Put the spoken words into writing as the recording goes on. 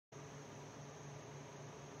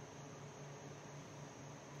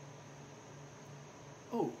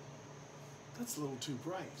That's a little too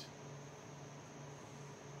bright.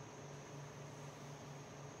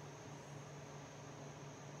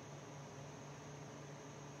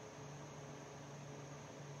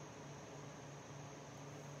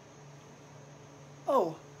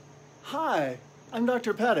 Oh, hi, I'm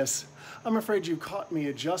Dr. Pettis. I'm afraid you caught me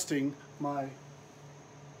adjusting my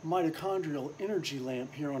mitochondrial energy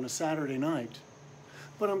lamp here on a Saturday night.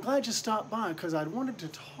 But I'm glad you stopped by because I wanted to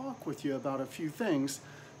talk with you about a few things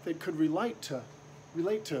that could relate to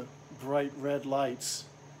bright red lights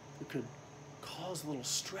that could cause a little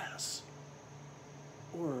stress.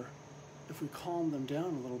 Or if we calm them down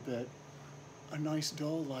a little bit, a nice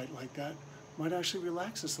dull light like that might actually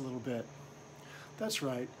relax us a little bit. That's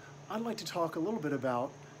right, I'd like to talk a little bit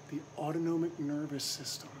about the autonomic nervous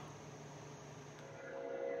system.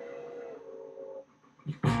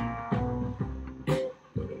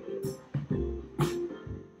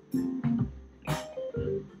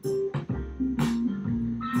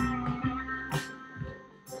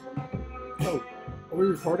 Oh, are we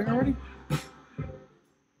recording already?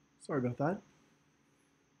 Sorry about that.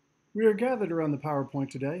 We are gathered around the PowerPoint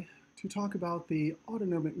today to talk about the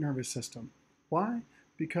autonomic nervous system. Why?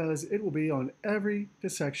 Because it will be on every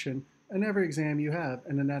dissection and every exam you have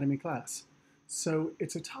in anatomy class. So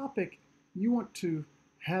it's a topic you want to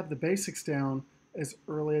have the basics down as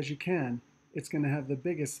early as you can. It's going to have the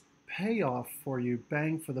biggest payoff for you,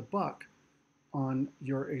 bang for the buck, on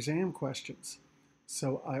your exam questions.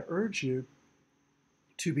 So I urge you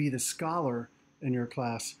to be the scholar in your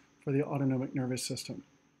class for the autonomic nervous system.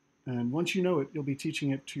 And once you know it, you'll be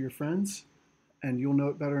teaching it to your friends, and you'll know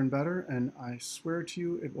it better and better, and I swear to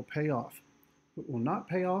you, it will pay off. What will not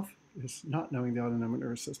pay off is not knowing the autonomic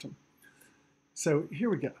nervous system. So here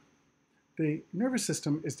we go. The nervous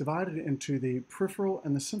system is divided into the peripheral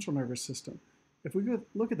and the central nervous system. If we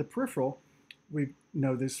look at the peripheral, we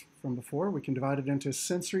know this from before, we can divide it into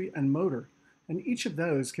sensory and motor, and each of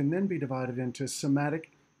those can then be divided into somatic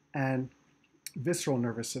and visceral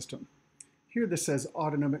nervous system. Here this says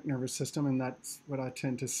autonomic nervous system, and that's what I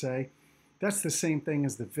tend to say. That's the same thing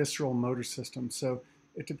as the visceral motor system, so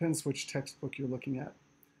it depends which textbook you're looking at.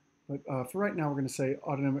 But for right now, we're going to say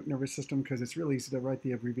autonomic nervous system because it's really easy to write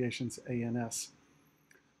the abbreviations ANS.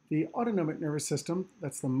 The autonomic nervous system,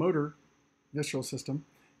 that's the motor visceral system,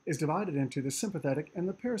 is divided into the sympathetic and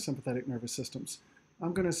the parasympathetic nervous systems.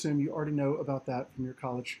 I'm going to assume you already know about that from your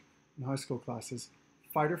college and high school classes.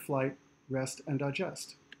 Fight or flight, rest, and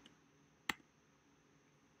digest.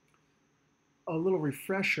 A little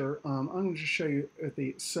refresher, I'm going to just show you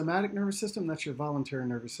the somatic nervous system, that's your voluntary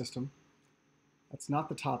nervous system. That's not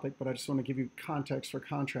the topic, but I just want to give you context for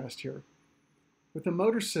contrast here. With the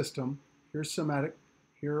motor system, here's somatic,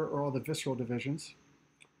 here are all the visceral divisions.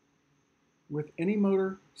 With any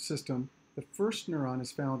motor system, the first neuron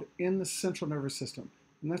is found in the central nervous system,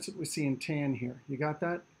 and that's what we see in tan here. You got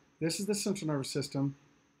that? This is the central nervous system.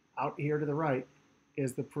 Out here to the right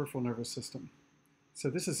is the peripheral nervous system. So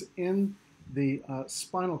this is in the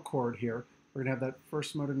spinal cord here. We're going to have that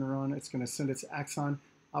first motor neuron. It's going to send its axon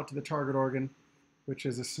out to the target organ, which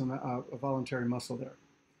is a voluntary muscle there.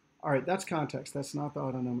 All right, that's context. That's not the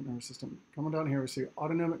autonomic nervous system. Coming down here, we see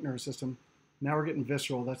autonomic nervous system. Now we're getting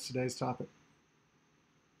visceral. That's today's topic.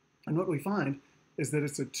 And what we find is that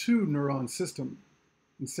it's a two-neuron system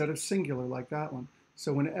instead of singular like that one.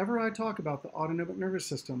 So whenever I talk about the autonomic nervous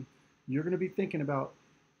system, you're going to be thinking about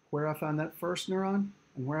where I found that first neuron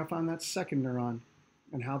and where I find that second neuron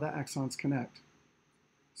and how the axons connect.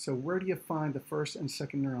 So where do you find the first and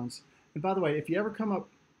second neurons? And by the way, if you ever come up,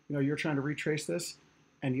 you're trying to retrace this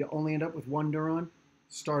and you only end up with one neuron,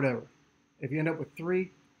 start over. If you end up with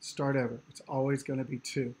three, start over. It's always going to be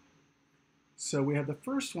two. So we have the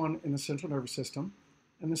first one in the central nervous system,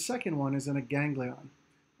 and the second one is in a ganglion.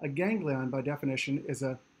 A ganglion, by definition, is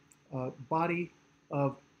a body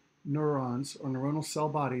of neurons or neuronal cell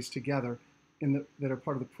bodies together that are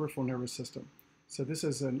part of the peripheral nervous system. So this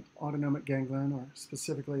is an autonomic ganglion, or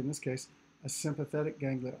specifically in this case, a sympathetic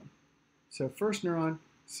ganglion. So first neuron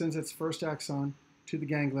sends its first axon to the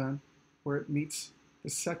ganglion where it meets the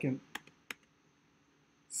second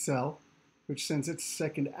cell, which sends its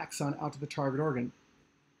second axon out to the target organ.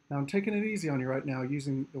 Now I'm taking it easy on you right now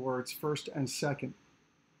using the words first and second.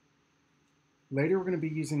 Later we're going to be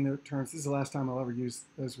using the terms, this is the last time I'll ever use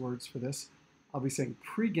those words for this. I'll be saying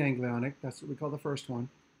preganglionic, that's what we call the first one,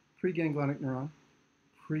 preganglionic neuron,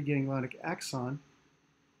 preganglionic axon,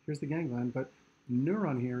 here's the ganglion, but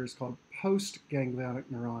neuron here is called postganglionic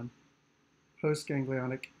neuron,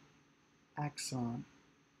 postganglionic axon.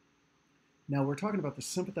 Now we're talking about the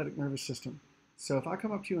sympathetic nervous system. So if I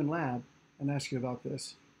come up to you in lab and ask you about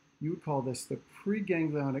this, you would call this the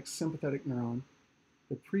preganglionic sympathetic neuron,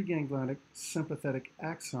 the preganglionic sympathetic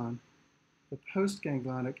axon, the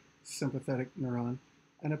postganglionic sympathetic neuron,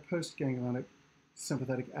 and a postganglionic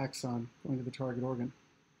sympathetic axon going to the target organ.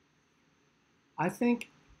 I think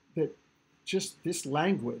that just this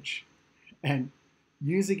language and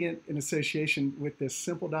using it in association with this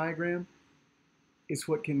simple diagram is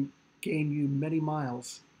what can gain you many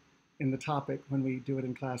miles in the topic when we do it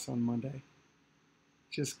in class on Monday.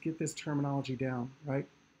 Just get this terminology down, right?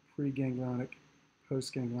 Preganglionic,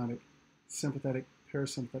 postganglionic, sympathetic,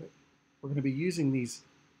 parasympathetic. We're going to be using these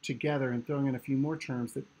together and throwing in a few more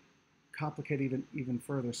terms that complicate even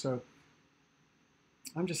further. So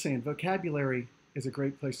I'm just saying vocabulary is a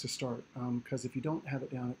great place to start because if you don't have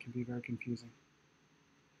it down, it can be very confusing.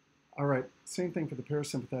 All right, same thing for the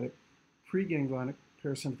parasympathetic. Preganglionic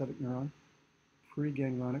parasympathetic neuron,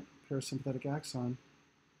 preganglionic parasympathetic axon.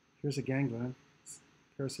 Here's a ganglion,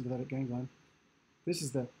 parasympathetic ganglion. This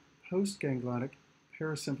is the postganglionic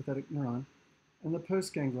parasympathetic neuron and the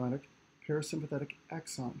postganglionic parasympathetic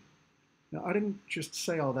axon. Now, I didn't just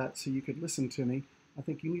say all that so you could listen to me. I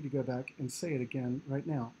think you need to go back and say it again right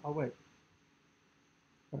now. I'll wait.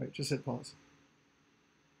 All right, just hit pause.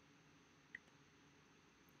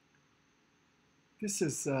 This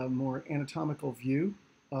is a more anatomical view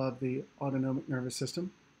of the autonomic nervous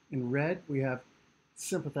system. In red, we have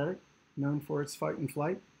sympathetic, known for its fight and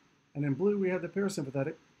flight. And in blue, we have the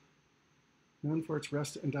parasympathetic, known for its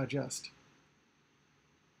rest and digest.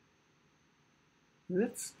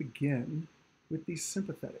 Let's begin with the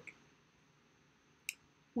sympathetic.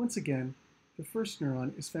 Once again, the first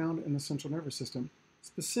neuron is found in the central nervous system.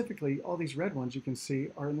 Specifically, all these red ones you can see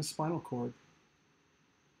are in the spinal cord.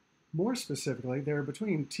 More specifically, they're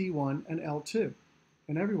between T1 and L2.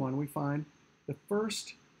 In everyone, we find the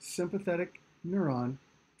first sympathetic neuron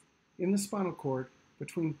in the spinal cord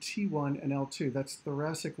between T1 and L2. That's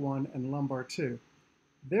thoracic 1 and lumbar 2.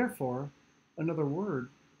 Therefore, another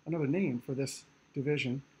name for this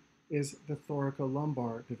division is the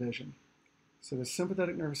thoracolumbar division. So the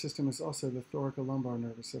sympathetic nervous system is also the thoracolumbar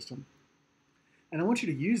nervous system. And I want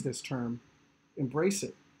you to use this term, embrace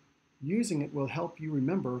it. Using it will help you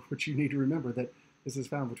remember what you need to remember, that this is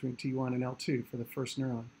found between T1 and L2 for the first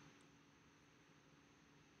neuron.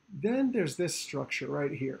 Then there's this structure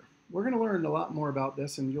right here. We're going to learn a lot more about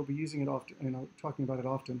this, and you'll be using it often, talking about it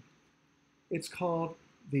often. It's called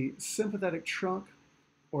the sympathetic trunk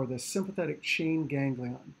or the sympathetic chain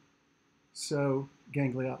ganglion. So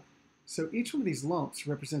ganglia. So each one of these lumps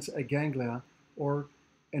represents a ganglia or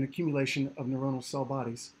an accumulation of neuronal cell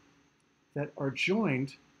bodies that are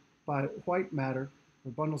joined by white matter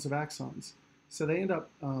or bundles of axons. So they end up,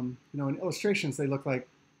 in illustrations, they look like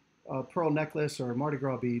a pearl necklace or Mardi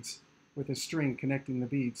Gras beads with a string connecting the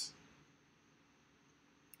beads.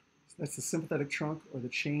 So that's the sympathetic trunk or the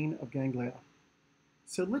chain of ganglia.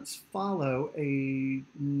 So let's follow a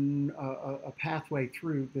pathway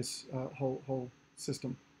through this whole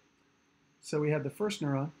system. So we have the first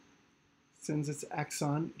neuron, sends its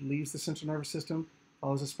axon, it leaves the central nervous system,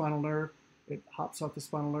 follows the spinal nerve, it hops off the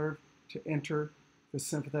spinal nerve to enter the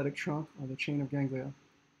sympathetic trunk or the chain of ganglia.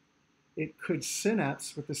 It could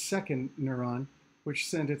synapse with the second neuron, which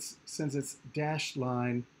sends its dashed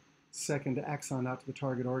line second axon out to the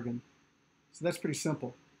target organ. So that's pretty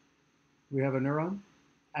simple. We have a neuron,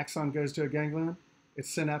 axon goes to a ganglion, it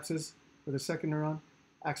synapses with a second neuron,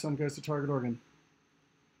 axon goes to target organ.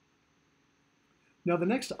 Now the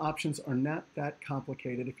next options are not that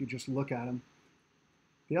complicated if you just look at them.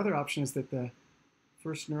 The other option is that the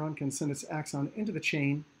first neuron can send its axon into the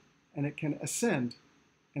chain and it can ascend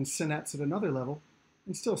and synapse at another level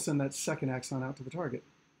and still send that second axon out to the target.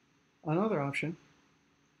 Another option,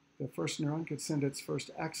 the first neuron could send its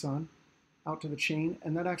first axon out to the chain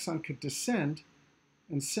and that axon could descend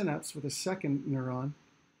and synapse with a second neuron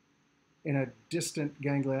in a distant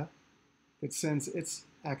ganglia that sends its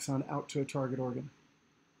axon out to a target organ.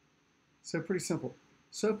 So pretty simple.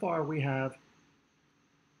 So far we have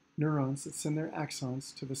neurons that send their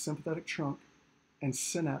axons to the sympathetic trunk and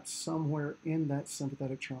synapse somewhere in that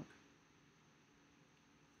sympathetic trunk.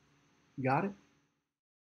 Got it?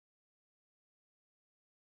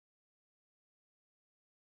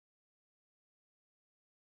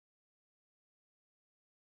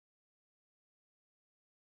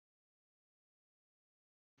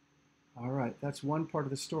 All right, that's one part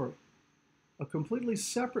of the story. A completely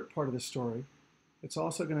separate part of the story, it's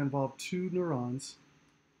also going to involve two neurons,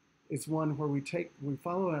 is one where we take a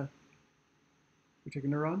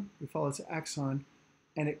neuron, we follow its axon,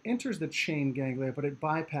 and it enters the chain ganglia, but it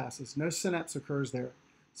bypasses. No synapse occurs there.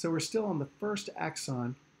 So we're still on the first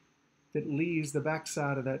axon that leaves the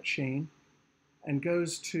backside of that chain and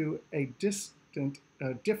goes to a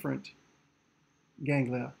different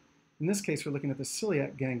ganglia. In this case, we're looking at the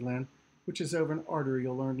celiac ganglion, which is over an artery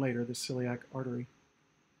you'll learn later, the celiac artery.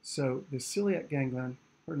 So the celiac ganglion,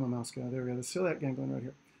 where'd my mouse go? There we go, the celiac ganglion right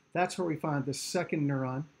here. That's where we find the second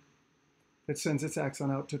neuron that sends its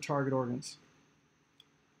axon out to target organs.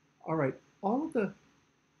 All right, all of the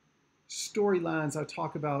storylines I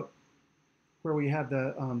talk about where we have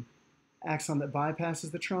the axon that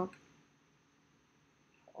bypasses the trunk,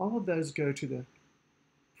 all of those go to the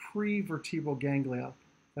prevertebral ganglia.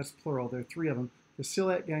 That's plural, there are three of them. The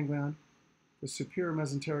celiac ganglion, the superior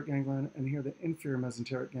mesenteric ganglion, and here the inferior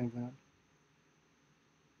mesenteric ganglion.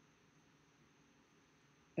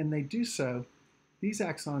 And they do so, these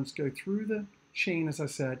axons go through the chain, as I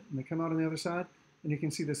said, and they come out on the other side, and you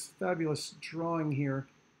can see this fabulous drawing here.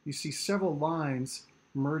 You see several lines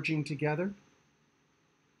merging together.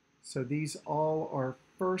 So these all are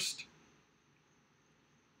first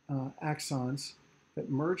axons that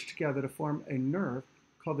merge together to form a nerve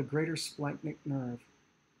called the greater splanchnic nerve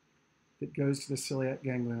that goes to the celiac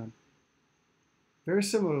ganglion. Very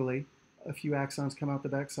similarly, a few axons come out the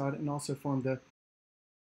backside and also form the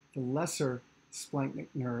lesser splanchnic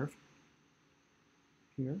nerve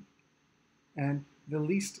here and the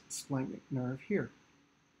least splanchnic nerve here.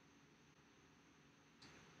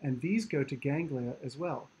 And these go to ganglia as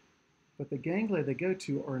well. But the ganglia they go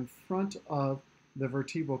to are in front of the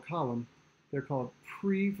vertebral column. They're called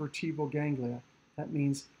prevertebral ganglia. That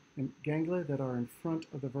means ganglia that are in front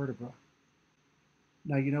of the vertebra.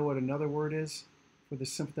 Now you know what another word is for the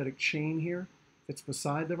sympathetic chain here that's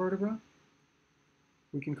beside the vertebra?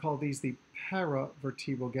 We can call these the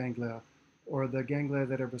paravertebral ganglia, or the ganglia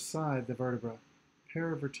that are beside the vertebra.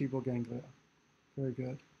 Paravertebral ganglia. Very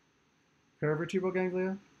good. Paravertebral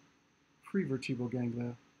ganglia, prevertebral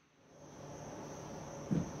ganglia.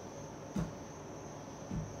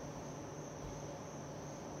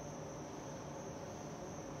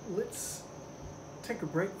 Let's take a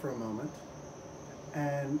break for a moment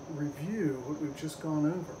and review what we've just gone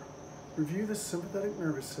over. Review the sympathetic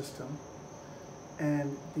nervous system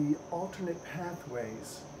and the alternate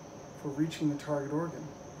pathways for reaching the target organ.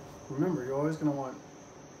 Remember, you're always going to want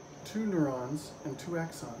two neurons and two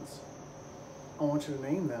axons. I want you to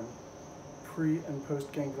name them pre- and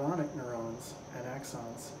post-ganglionic neurons and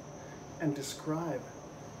axons and describe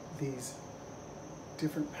these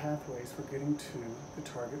different pathways for getting to the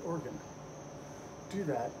target organ. Do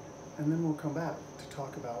that, and then we'll come back to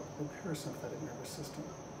talk about the parasympathetic nervous system.